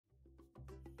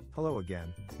Hello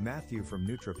again, Matthew from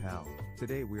NutraPal.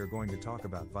 Today we are going to talk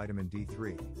about vitamin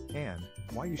D3, and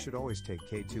why you should always take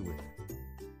K2 with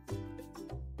you.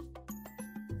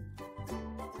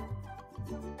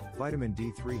 Vitamin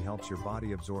D3 helps your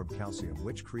body absorb calcium,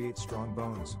 which creates strong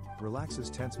bones, relaxes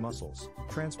tense muscles,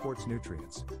 transports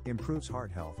nutrients, improves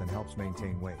heart health and helps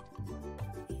maintain weight.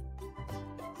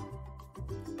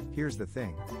 Here's the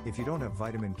thing, if you don't have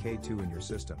vitamin K2 in your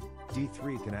system,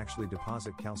 D3 can actually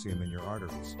deposit calcium in your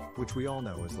arteries, which we all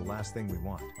know is the last thing we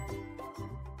want.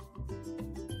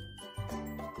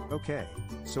 Okay,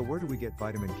 so where do we get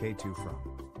vitamin K2 from?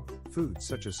 Foods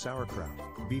such as sauerkraut,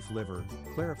 beef liver,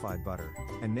 clarified butter,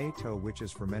 and natto, which is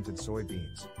fermented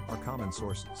soybeans, are common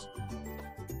sources.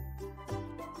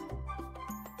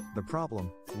 The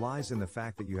problem lies in the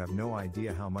fact that you have no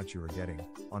idea how much you are getting,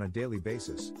 on a daily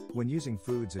basis, when using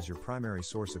foods as your primary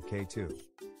source of K2.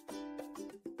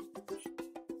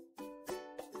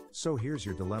 So here's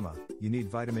your dilemma: you need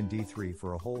vitamin D3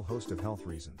 for a whole host of health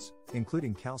reasons,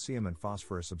 including calcium and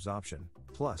phosphorus absorption,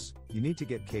 plus, you need to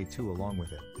get K2 along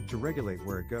with it, to regulate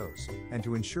where it goes, and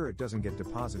to ensure it doesn't get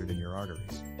deposited in your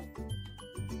arteries.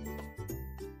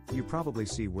 You probably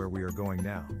see where we are going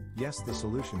now. Yes, the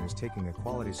solution is taking a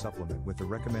quality supplement with the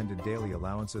recommended daily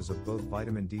allowances of both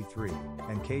vitamin D3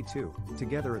 and K2,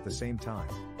 together at the same time.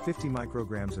 50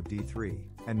 micrograms of D3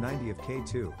 and 90 of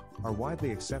K2 are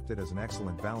widely accepted as an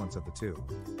excellent balance of the two.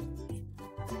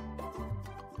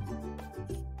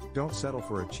 Don't settle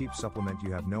for a cheap supplement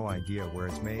you have no idea where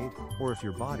it's made, or if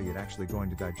your body is actually going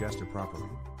to digest it properly.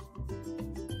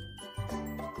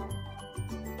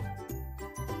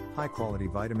 High-quality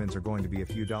vitamins are going to be a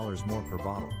few dollars more per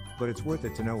bottle, but it's worth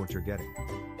it to know what you're getting.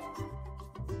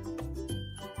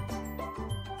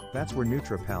 That's where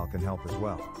NutraPal can help as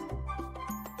well.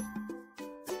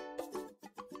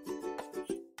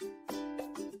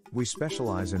 We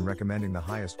specialize in recommending the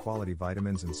highest quality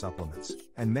vitamins and supplements,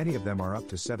 and many of them are up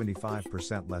to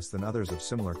 75% less than others of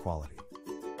similar quality.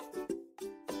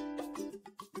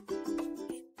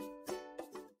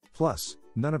 Plus,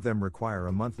 none of them require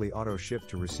a monthly auto ship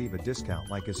to receive a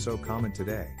discount like is so common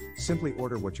today. Simply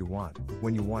order what you want,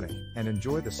 when you want it, and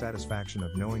enjoy the satisfaction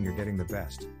of knowing you're getting the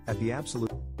best, at the absolute.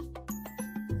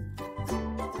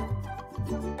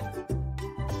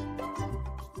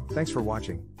 Thanks for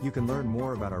watching. You can learn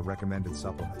more about our recommended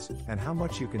supplements, and how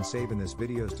much you can save in this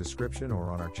video's description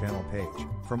or on our channel page.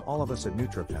 From all of us at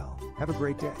NutraPal, have a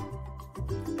great day.